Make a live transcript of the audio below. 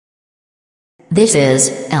This is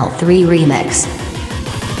L3 Remix.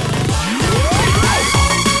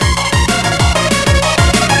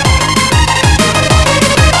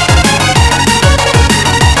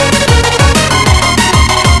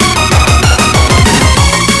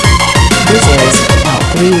 This is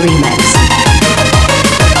L3 Remix.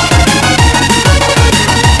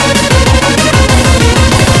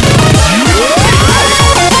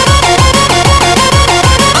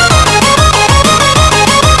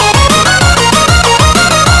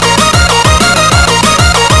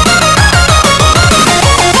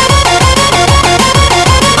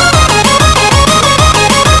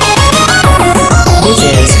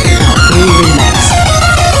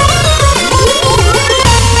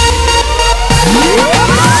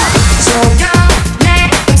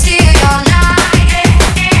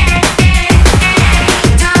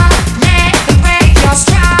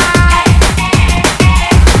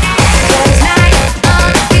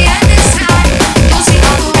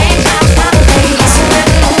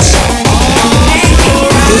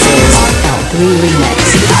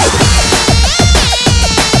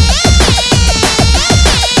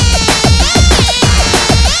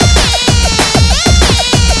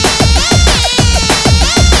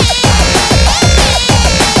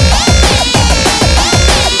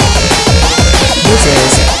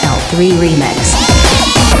 L3 Remix.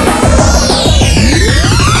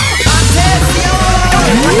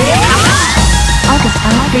 aGas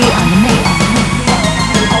L3 on the mix.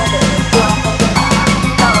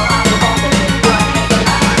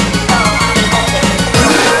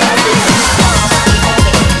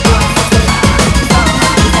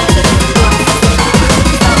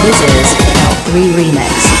 This is L3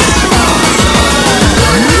 Remix.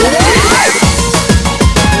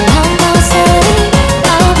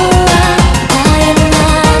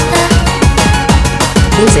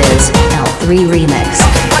 This is L3 Remix.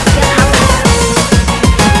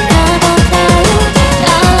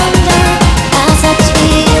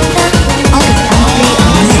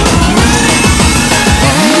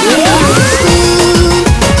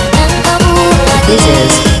 This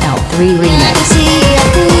is L3 Remix.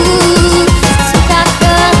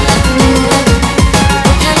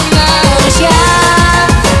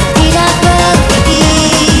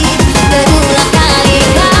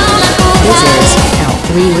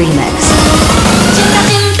 Remix. Jika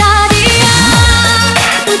cinta dia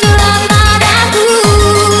muncullah padaku,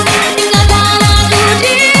 tinggalkan aku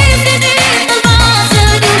di sini tanpa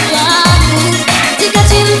sedukamu. Jika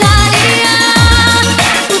cinta dia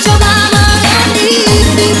ku coba mengerti.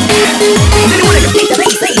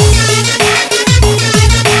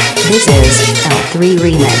 This is L3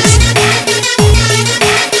 Remix.